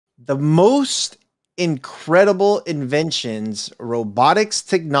the most incredible inventions, robotics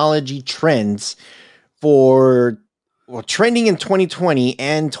technology trends for trending in 2020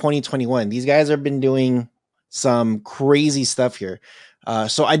 and 2021. These guys have been doing some crazy stuff here.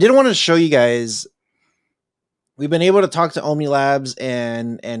 So I did want to show you guys. We've been able to talk to Ohmnilabs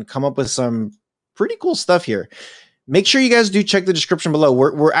and come up with some pretty cool stuff here. Make sure you guys do check the description below.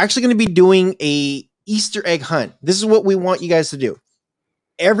 We're actually going to be doing a Easter egg hunt. This is what we want you guys to do.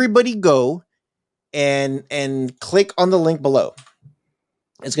 Everybody go and click on the link below.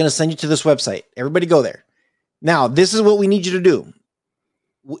 It's going to send you to this website. Everybody go there. Now, this is what we need you to do.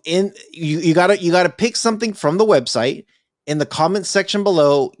 You gotta pick something from the website. In the comments section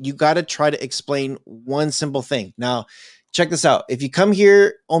below, you gotta try to explain one simple thing. Now, check this out. If you come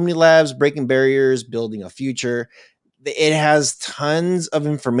here, Ohmnilabs, breaking barriers, building a future, it has tons of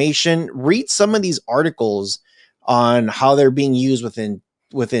information. Read some of these articles on how they're being used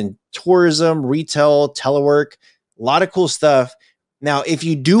within tourism, retail, telework, a lot of cool stuff. Now, if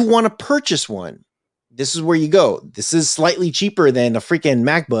you do want to purchase one, this is where you go. This is slightly cheaper than a freaking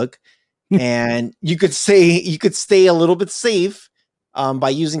MacBook, and you could stay a little bit safe by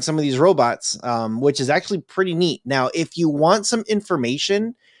using some of these robots, which is actually pretty neat. Now, if you want some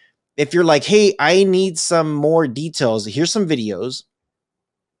information, if you're like, hey, I need some more details, here's some videos.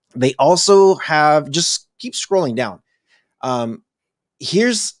 They also have, just keep scrolling down.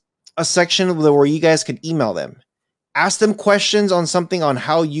 Here's a section where you guys could email them. Ask them questions on something on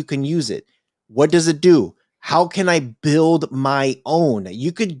how you can use it. What does it do? How can I build my own?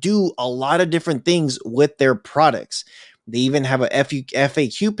 You could do a lot of different things with their products. They even have a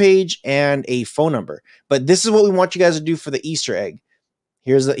FAQ page and a phone number. But this is what we want you guys to do for the Easter egg.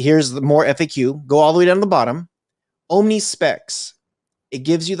 Here's the more FAQ. Go all the way down to the bottom. Ohmni specs. It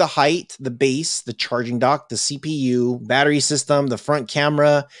gives you the height, the base, the charging dock, the CPU, battery system, the front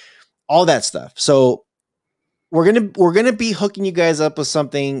camera, all that stuff. So we're gonna be hooking you guys up with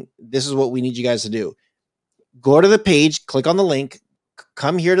something. This is what we need you guys to do. Go to the page, click on the link,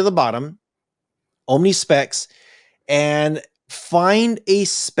 come here to the bottom, Ohmni specs, and find a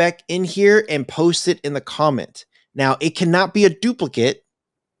spec in here and post it in the comment. Now, it cannot be a duplicate.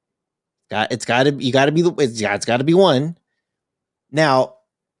 It's got to be one. Now,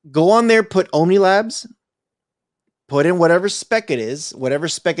 go on there, put Ohmnilabs, put in whatever spec it is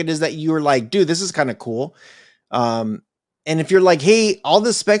that you're like, dude, this is kind of cool. And if you're like, hey, all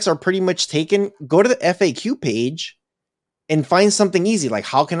the specs are pretty much taken, go to the FAQ page and find something easy. Like,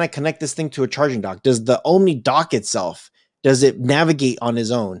 how can I connect this thing to a charging dock? Does the Ohmni dock itself, does it navigate on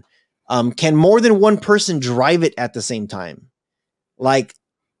its own? Can more than one person drive it at the same time? Like,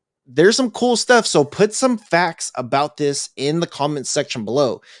 there's some cool stuff. So put some facts about this in the comments section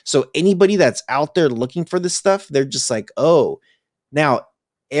below. So anybody that's out there looking for this stuff, they're just like, oh, now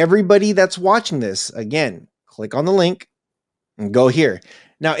everybody that's watching this, again, click on the link and go here.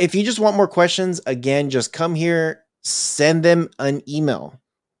 Now, if you just want more questions, again, just come here, send them an email.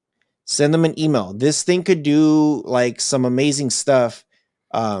 Send them an email. This thing could do like some amazing stuff.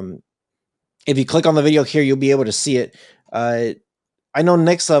 If you click on the video here, you'll be able to see it. I know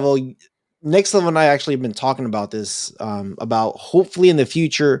Next Level and I actually have been talking about this, about hopefully in the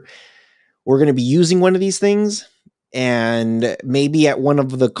future, we're going to be using one of these things. And maybe at one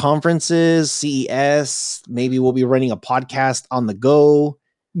of the conferences, CES, maybe we'll be running a podcast on the go.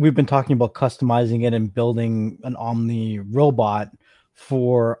 We've been talking about customizing it and building an Ohmni robot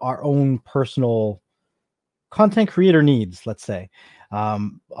for our own personal content creator needs, let's say. A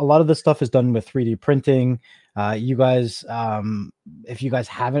lot of this stuff is done with 3D printing. You guys, if you guys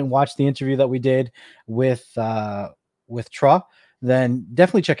haven't watched the interview that we did with Tra, then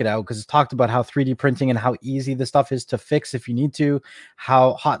definitely check it out, because it's talked about how 3D printing and how easy this stuff is to fix if you need to,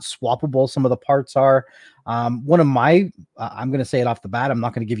 how hot swappable some of the parts are. One of my, I'm going to say it off the bat, I'm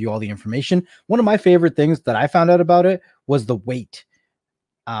not going to give you all the information. One of my favorite things that I found out about it was the weight.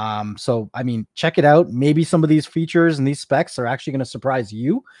 So, I mean, check it out. Maybe some of these features and these specs are actually going to surprise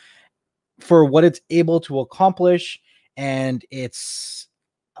you for what it's able to accomplish, and its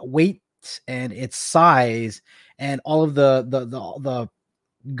weight and its size and all of the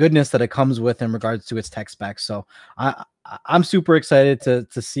goodness that it comes with in regards to its tech specs. So I'm super excited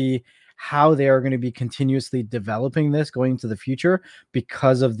to see how they are going to be continuously developing this going into the future,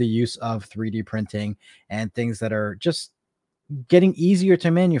 because of the use of 3D printing and things that are just getting easier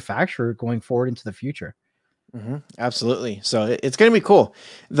to manufacture going forward into the future. Mm-hmm. Absolutely. So it's going to be cool.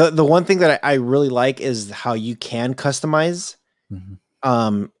 The one thing that I really like is how you can customize.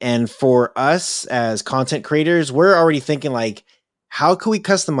 Mm-hmm. And for us as content creators, we're already thinking like, how can we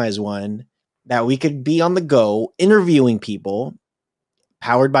customize one that we could be on the go interviewing people,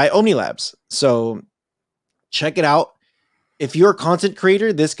 powered by Ohmnilabs. So check it out. If you're a content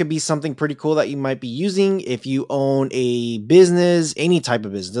creator, this could be something pretty cool that you might be using. If you own a business, any type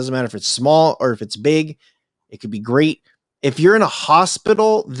of business, doesn't matter if it's small or if it's big, it could be great. If you're in a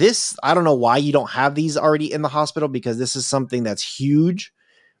hospital, this, I don't know why you don't have these already in the hospital, because this is something that's huge.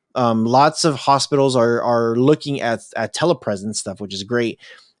 Lots of hospitals are looking at telepresence stuff, which is great.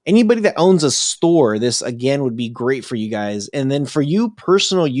 Anybody that owns a store, this again would be great for you guys. And then for you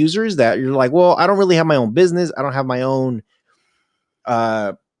personal users that you're like, well, I don't really have my own business, I don't have my own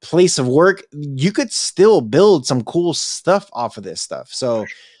place of work, you could still build some cool stuff off of this stuff. So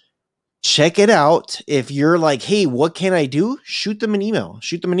check it out. If you're like, hey, what can I do? Shoot them an email.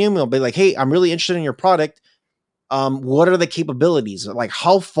 Be like, hey, I'm really interested in your product. What are the capabilities? Like,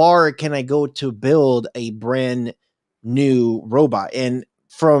 how far can I go to build a brand new robot? And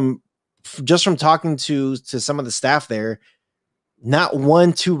from talking to some of the staff there, not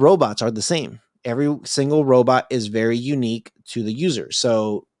 1-2 robots are the same. Every single robot is very unique to the user.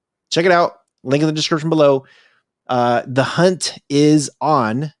 So check it out. Link in the description below. The hunt is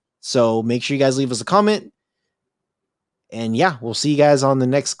on. So make sure you guys leave us a comment. And yeah, we'll see you guys on the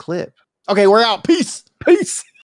next clip. Okay, we're out. Peace. Peace.